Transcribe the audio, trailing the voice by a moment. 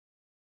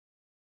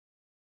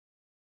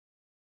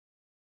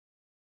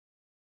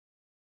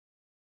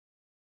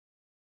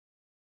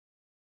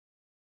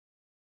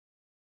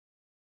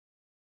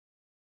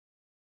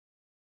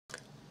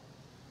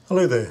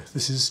Hello there,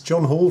 this is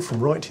John Hall from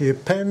Right Here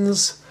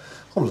Pens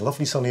on a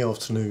lovely sunny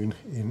afternoon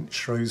in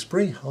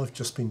Shrewsbury. I've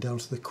just been down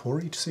to the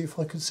quarry to see if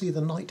I could see the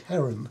night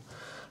heron,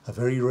 a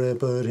very rare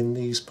bird in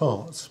these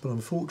parts, but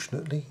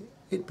unfortunately,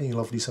 it being a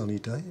lovely sunny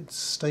day, it's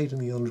stayed in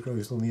the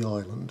undergrowth on the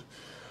island.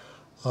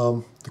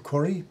 The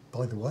quarry,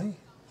 by the way,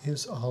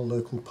 is our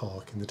local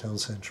park in the town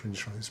centre in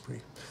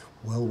Shrewsbury.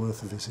 Well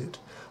worth a visit.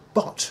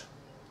 But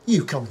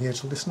you come here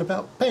to listen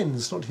about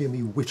pens, not to hear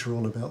me witter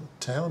on about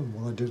the town and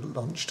what I did at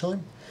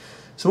lunchtime.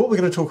 So what we're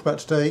going to talk about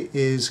today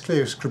is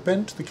Cleo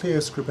Skribent, the Cleo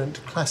Skribent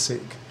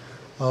Classic.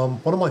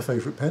 One of my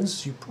favourite pens,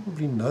 as you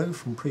probably know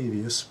from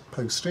previous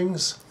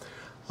postings.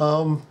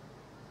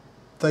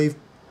 They've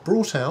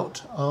brought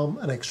out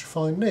an extra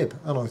fine nib,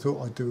 and I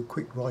thought I'd do a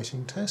quick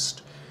writing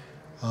test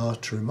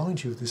to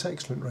remind you of this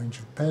excellent range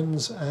of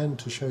pens and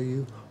to show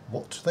you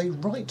what they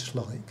write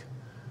like.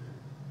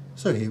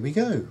 So here we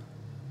go,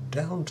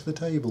 down to the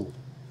table.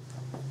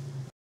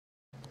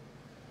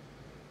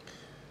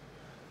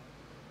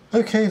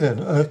 Okay then,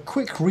 a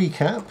quick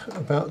recap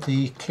about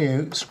the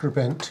Cleo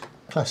Skribent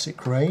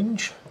Classic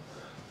range.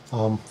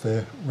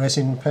 They're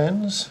resin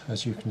pens,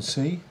 as you can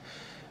see,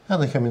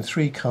 and they come in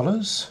three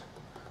colours: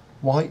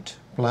 white,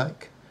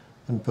 black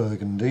and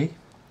burgundy.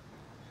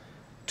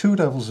 Two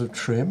levels of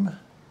trim,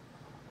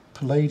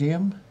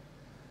 palladium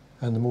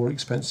and the more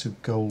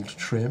expensive gold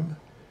trim.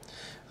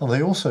 And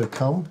they also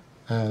come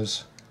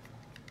as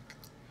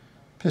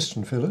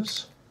piston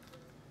fillers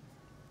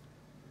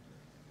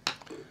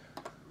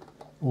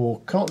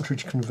or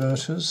cartridge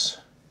converters,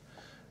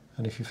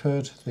 and if you've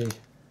heard the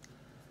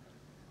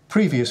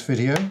previous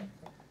video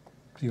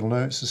you'll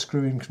know it's a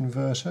screw-in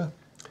converter,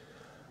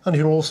 and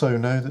you'll also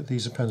know that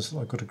these are pens that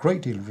I've got a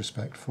great deal of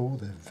respect for.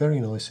 They're very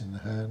nice in the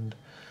hand,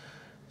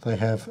 they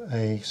have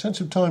a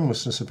sense of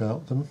timelessness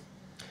about them,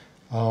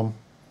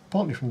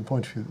 partly from the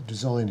point of view that the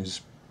design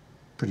is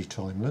pretty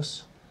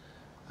timeless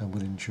and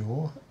will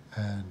endure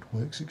and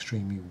works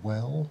extremely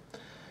well,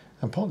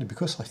 and partly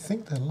because I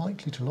think they're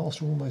likely to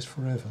last almost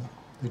forever.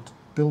 The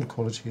build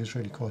quality is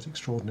really quite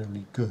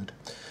extraordinarily good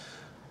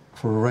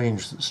for a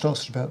range that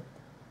starts at about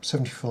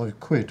 75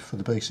 quid for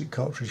the basic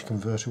cartridge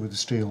converter with a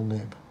steel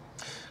nib.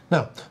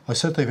 Now, I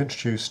said they've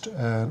introduced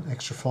an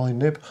extra fine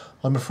nib.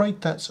 I'm afraid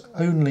that's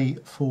only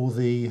for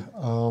the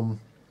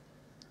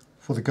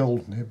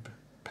gold nib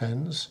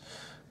pens,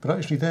 but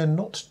actually they're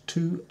not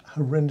too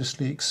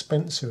horrendously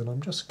expensive, and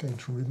I'm just going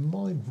to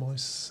remind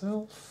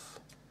myself.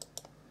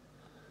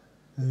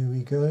 There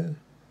we go.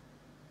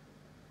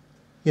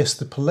 Yes,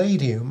 the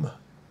palladium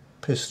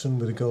piston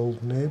with a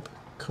gold nib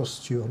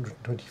costs you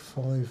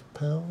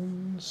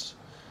 £125.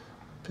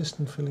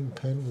 Piston filling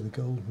pen with a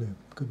gold nib,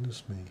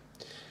 goodness me.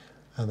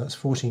 And that's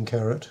 14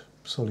 carat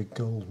solid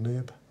gold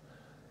nib,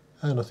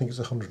 and I think it's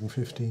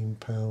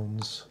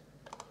 £115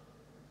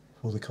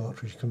 for the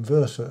cartridge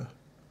converter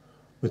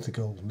with the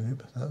gold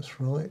nib,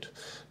 that's right.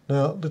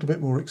 Now a little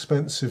bit more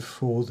expensive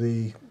for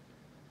the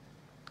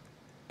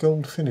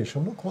gold finish.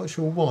 I'm not quite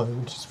sure why,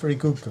 it's very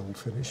good gold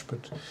finish,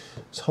 but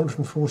it's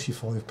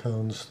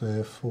 £145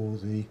 there for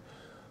the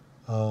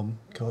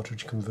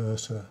cartridge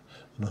converter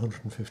and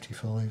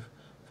 £155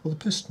 for the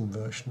piston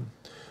version.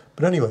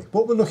 But anyway,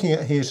 what we're looking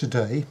at here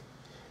today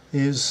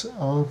is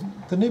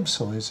the nib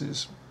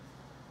sizes.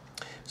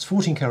 It's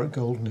 14 carat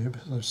gold nib,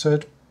 as I've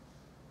said,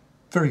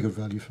 very good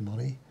value for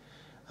money,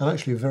 and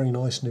actually a very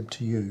nice nib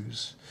to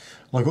use.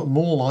 I've got them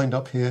all lined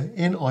up here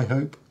in, I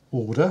hope,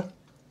 order.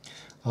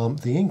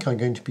 The ink I'm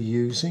going to be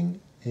using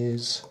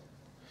is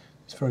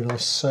this very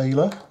nice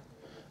Sailor.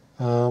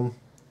 I'm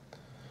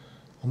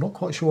not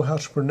quite sure how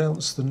to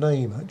pronounce the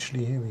name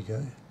actually, here we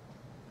go.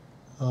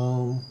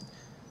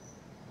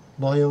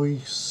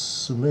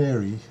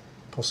 Sumeri,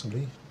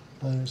 possibly.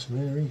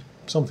 Sumeri,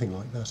 something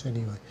like that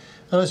anyway.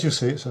 And as you'll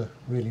see, it's a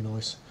really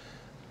nice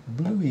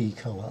bluey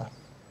colour.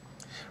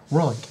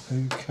 Right,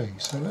 okay,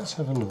 so let's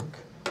have a look.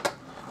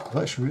 I've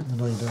actually written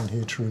the name down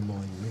here to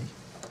remind me.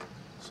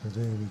 So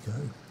there we go.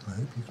 I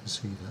hope you can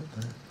see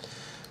that there.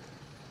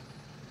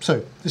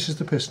 So this is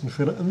the piston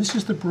filler, and this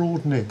is the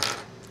broad nib.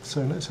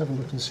 So let's have a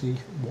look and see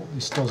what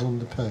this does on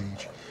the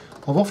page.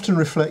 I've often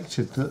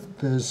reflected that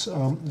there's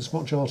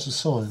much art and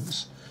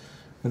science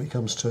when it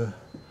comes to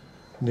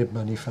nib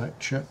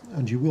manufacture,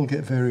 and you will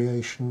get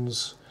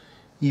variations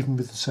even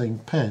with the same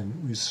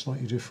pen with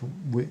slightly different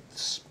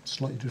widths,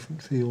 slightly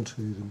different feel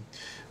to them.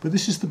 But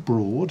this is the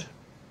broad.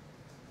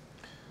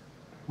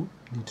 Oop,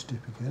 need to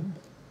dip again.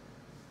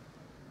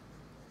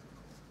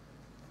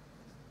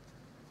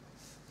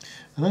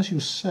 And as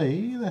you'll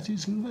see, that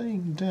is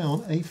laying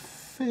down a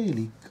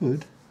fairly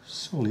good,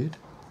 solid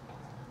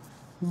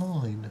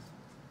line.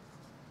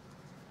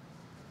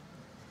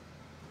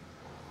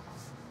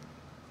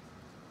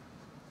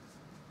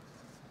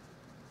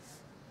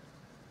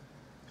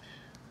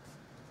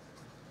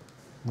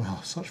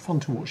 Well, such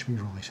fun to watch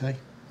me write, eh?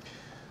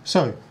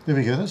 So, there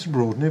we go, that's a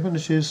broad nib, and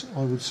it is,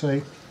 I would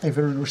say, a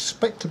very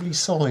respectably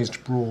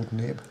sized broad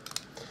nib.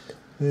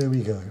 There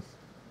we go.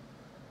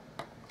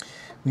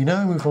 We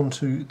now move on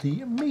to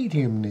the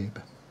medium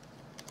nib.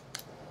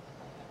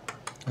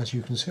 As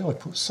you can see, I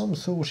put some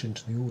thought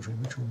into the order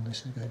in which all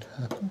this is going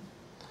to happen.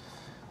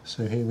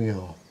 So here we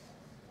are.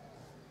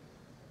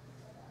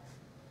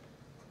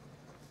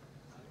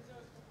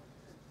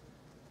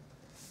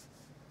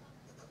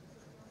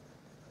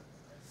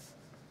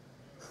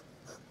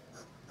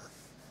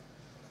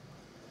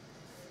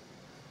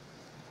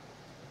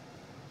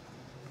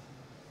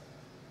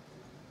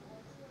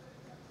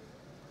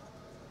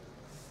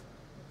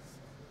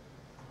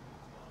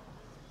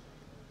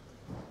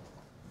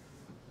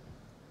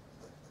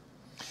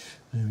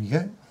 There we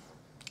go,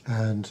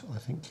 and I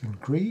think you'll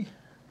agree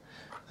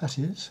that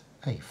is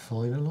a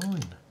finer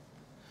line,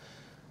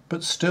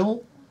 but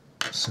still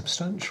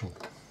substantial.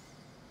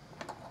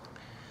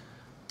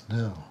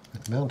 Now,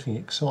 with mounting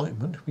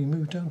excitement, we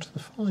move down to the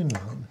fine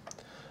line,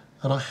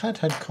 and I had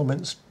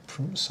comments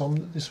from some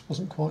that this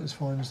wasn't quite as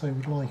fine as they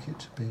would like it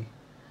to be.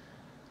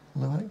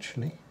 Although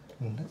actually,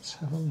 let's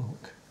have a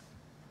look.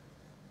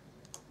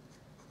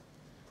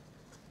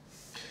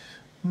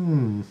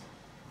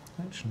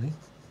 Actually,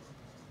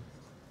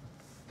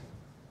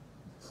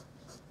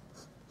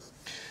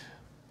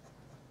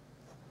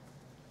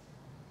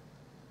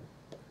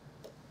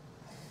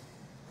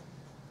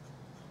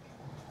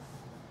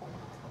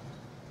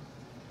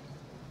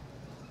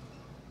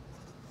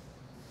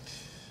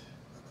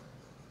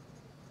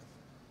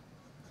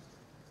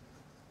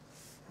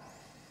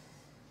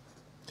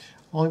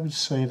 I would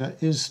say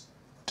that is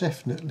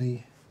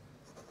definitely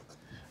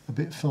a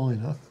bit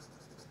finer,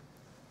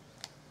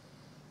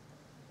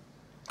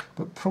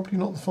 but probably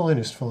not the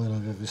finest fine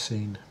I've ever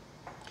seen.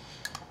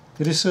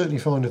 It is certainly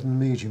finer than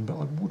the medium, but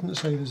I wouldn't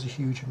say there's a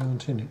huge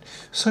amount in it.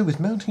 So with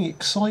mounting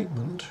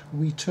excitement,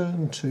 we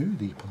turn to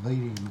the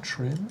palladium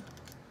trim,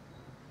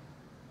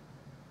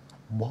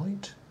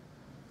 white,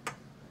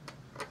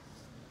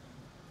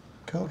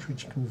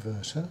 cartridge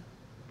converter,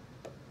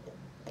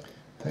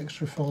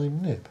 extra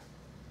fine nib.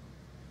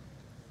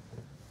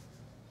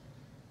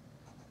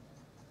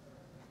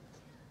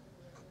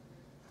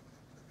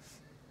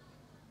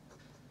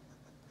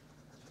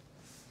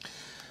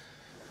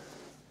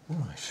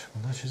 Right,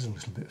 well that is a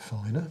little bit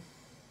finer.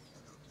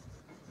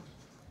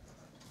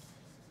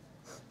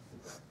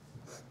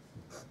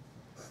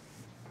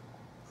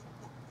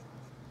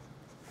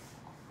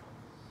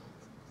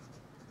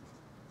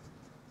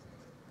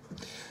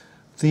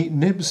 The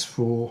nibs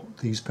for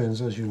these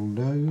pens, as you'll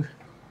know,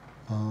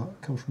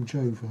 come from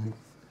Jovo.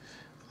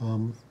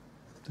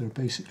 There are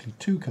basically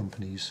two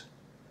companies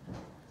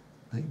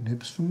make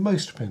nibs for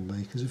most pen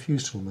makers. A few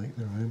still make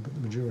their own, but the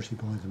majority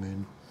buy them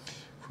in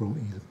from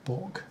either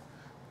Bock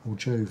or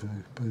Jovo,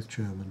 both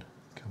German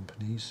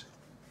companies.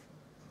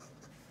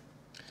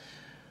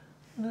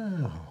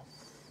 Now,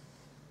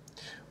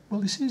 well,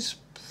 this is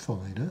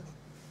finer.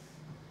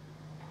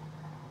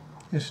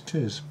 Yes, it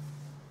is.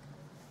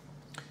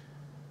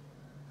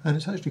 And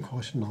it's actually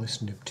quite a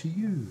nice nib to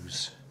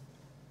use.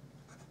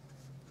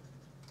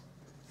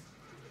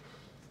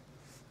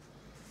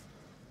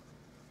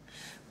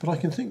 But I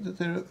can think that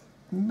there are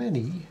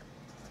many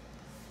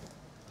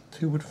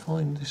who would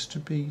find this to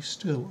be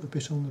still a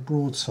bit on the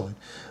broad side.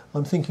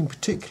 I'm thinking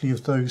particularly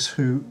of those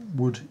who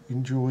would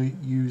enjoy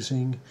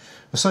using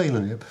a sailor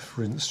nib,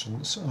 for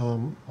instance.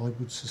 I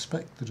would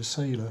suspect that a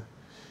sailor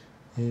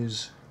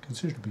is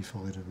considerably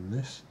finer than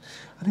this.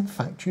 And in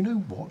fact, you know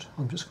what?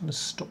 I'm just going to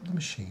stop the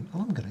machine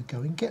and I'm going to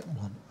go and get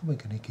one and we're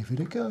going to give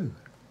it a go.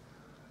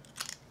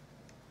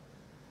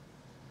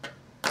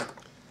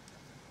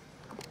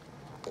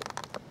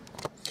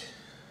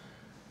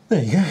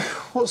 There you go.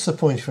 What's the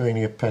point of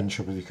owning a pen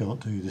shop if you can't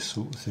do this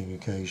sort of thing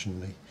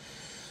occasionally?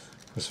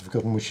 Of course, I've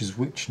forgotten which is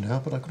which now,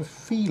 but I've got a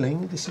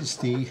feeling this is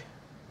the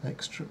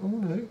extra... Oh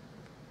no.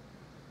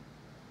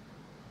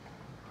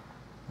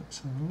 Let's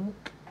have a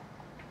look.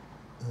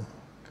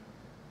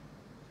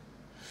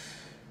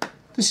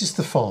 This is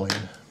the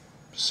fine.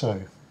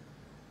 So,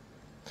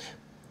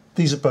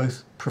 these are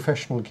both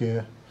professional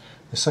gear.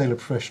 They're Sailor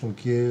professional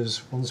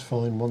gears. One's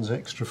fine, one's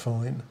extra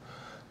fine.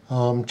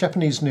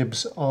 Japanese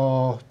nibs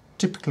are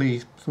typically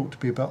thought to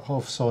be about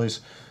half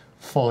size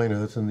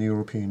finer than the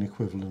European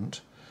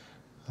equivalent.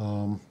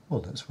 Well,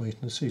 let's wait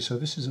and see. So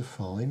this is a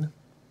fine.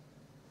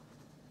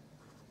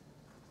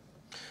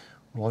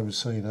 Well, I would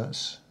say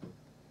that's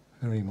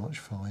very much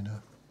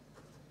finer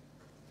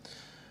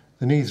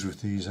than either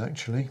of these,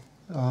 actually.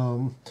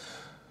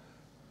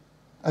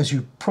 As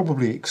you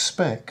probably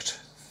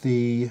expect,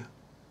 the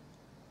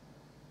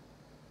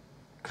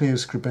Cleo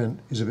Skribent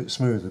is a bit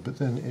smoother, but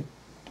then it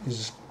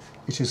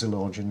is a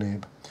larger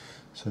nib.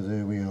 So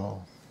there we are.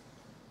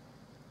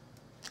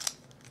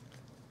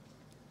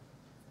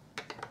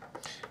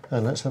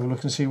 And let's have a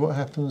look and see what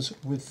happens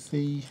with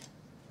the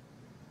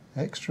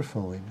extra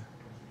fine.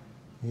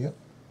 Yep,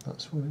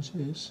 that's what it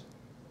is.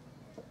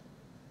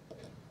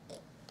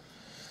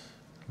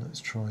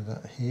 Let's try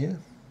that here.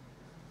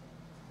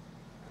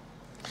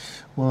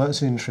 Well,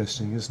 that's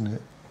interesting, isn't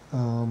it?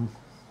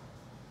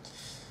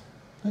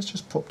 Let's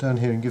just pop down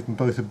here and give them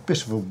both a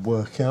bit of a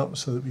workout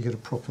so that we get a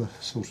proper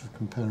sort of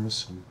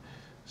comparison.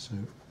 So,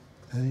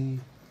 a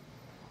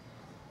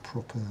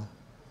proper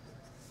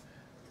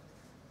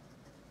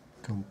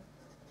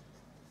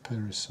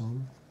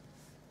comparison.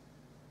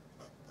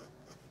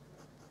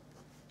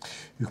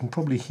 You can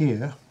probably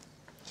hear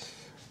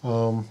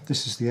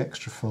this is the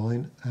extra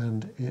fine,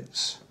 and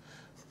it's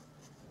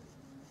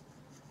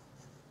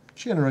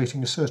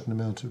generating a certain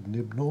amount of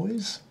nib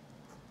noise,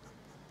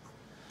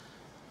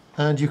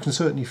 and you can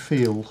certainly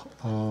feel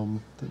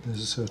that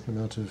there's a certain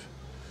amount of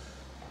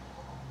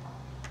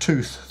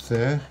tooth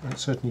there.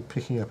 It's certainly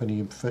picking up any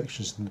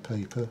imperfections in the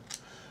paper,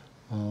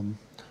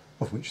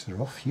 of which there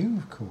are few,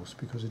 of course,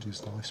 because it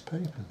is nice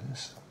paper,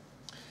 this.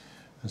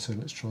 And so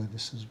let's try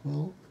this as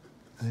well,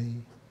 a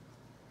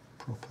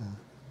proper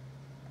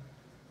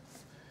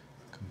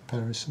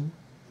comparison.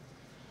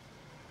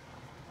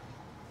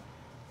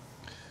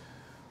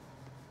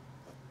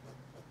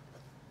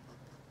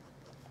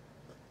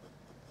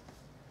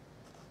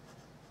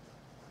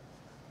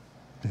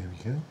 There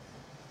we go.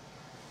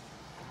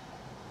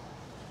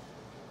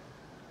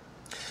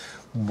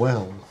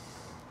 Well,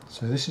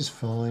 so this is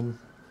fine,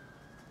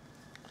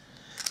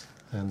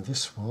 and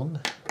this one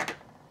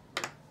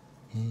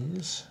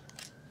is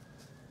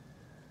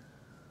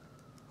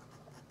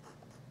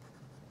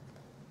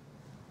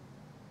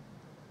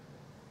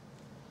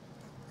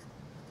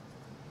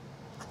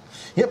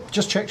yep,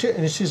 just checked it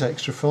and it is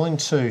extra fine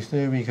too.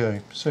 There we go.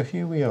 So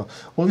here we are.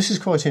 Well, this is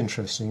quite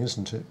interesting,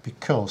 isn't it?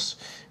 Because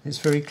it's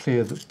very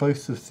clear that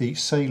both of the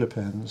sailor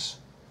pens,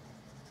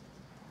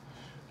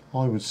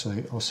 I would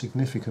say, are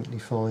significantly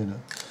finer.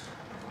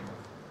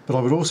 But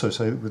I would also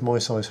say that with my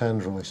size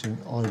handwriting,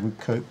 I would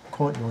cope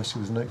quite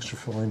nicely with an extra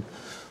fine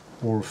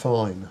or a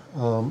fine.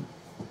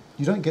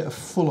 You don't get a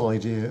full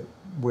idea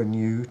when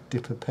you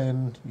dip a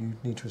pen. You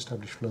need to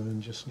establish flow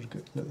and just sort of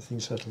let the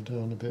thing settle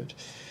down a bit.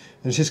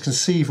 And it is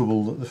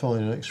conceivable that the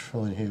fine and extra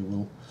fine here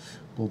will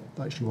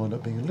actually wind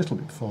up being a little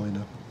bit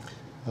finer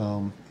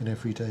in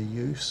everyday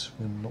use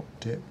when not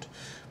dipped.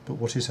 But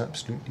what is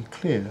absolutely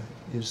clear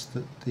is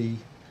that the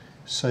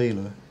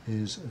Sailor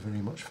is a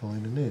very much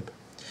finer nib.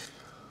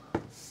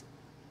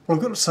 Well,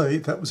 I've got to say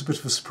that was a bit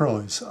of a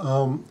surprise.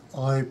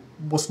 I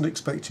wasn't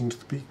expecting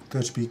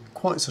there to be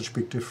quite such a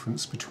big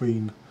difference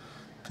between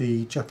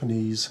the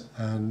Japanese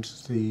and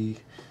the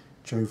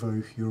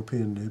Jovo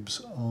European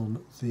nibs on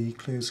the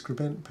Cleo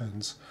Skribent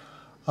pens.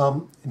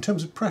 In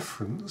terms of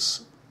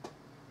preference,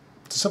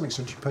 to some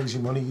extent you pay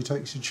your money, you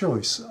take your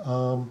choice.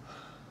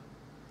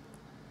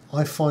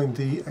 I find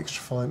the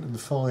extra fine and the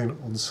fine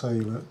on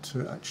Sailor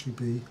to actually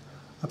be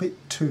a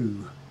bit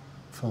too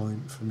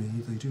fine for me.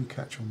 They do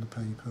catch on the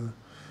paper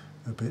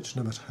a bit,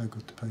 no matter how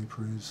good the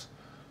paper is.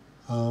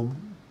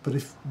 But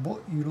if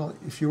what you like,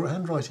 if your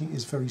handwriting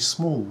is very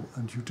small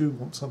and you do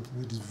want something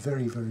that is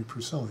very, very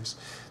precise,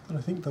 then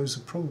I think those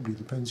are probably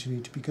the pens you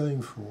need to be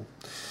going for.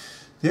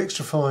 The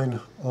extra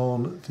fine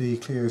on the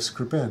Cleo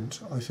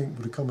Skribent, I think,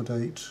 would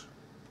accommodate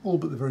all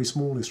but the very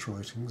smallest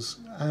writings,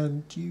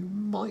 and you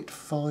might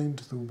find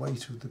the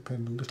weight of the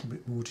pen a little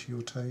bit more to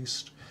your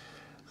taste,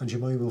 and you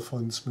may well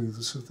find the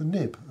smoothness of the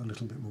nib a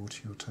little bit more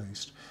to your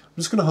taste. I'm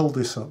just going to hold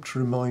this up to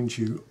remind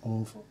you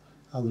of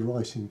how the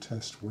writing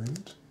test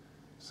went.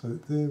 So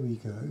there we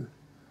go.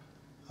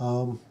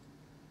 I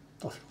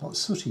feel quite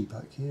sooty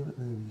back here, but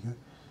there we go.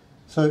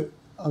 So,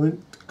 I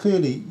mean,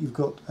 clearly you've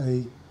got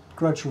a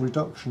gradual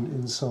reduction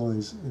in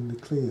size in the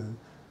Cleo,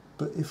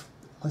 but if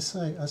I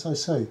say, as I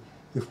say,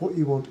 if what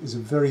you want is a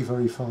very,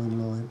 very fine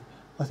line,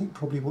 I think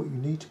probably what you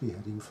need to be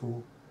heading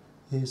for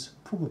is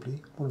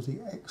probably one of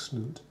the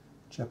excellent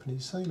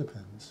Japanese Sailor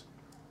pens.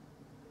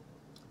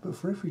 But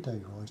for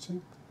everyday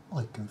writing,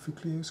 I'd go for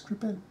Cleo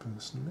Skribent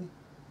personally.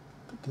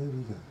 But there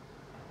we go.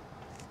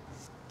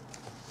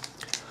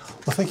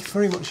 Well, thank you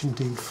very much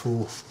indeed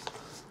for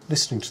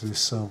listening to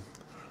this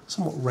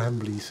somewhat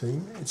rambly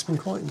thing. It's been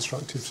quite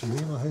instructive to me,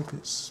 and I hope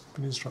it's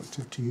been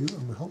instructive to you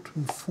and will help to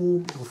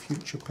inform your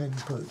future pen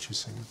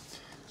purchasing.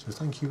 So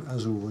thank you,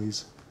 as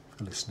always,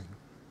 for listening.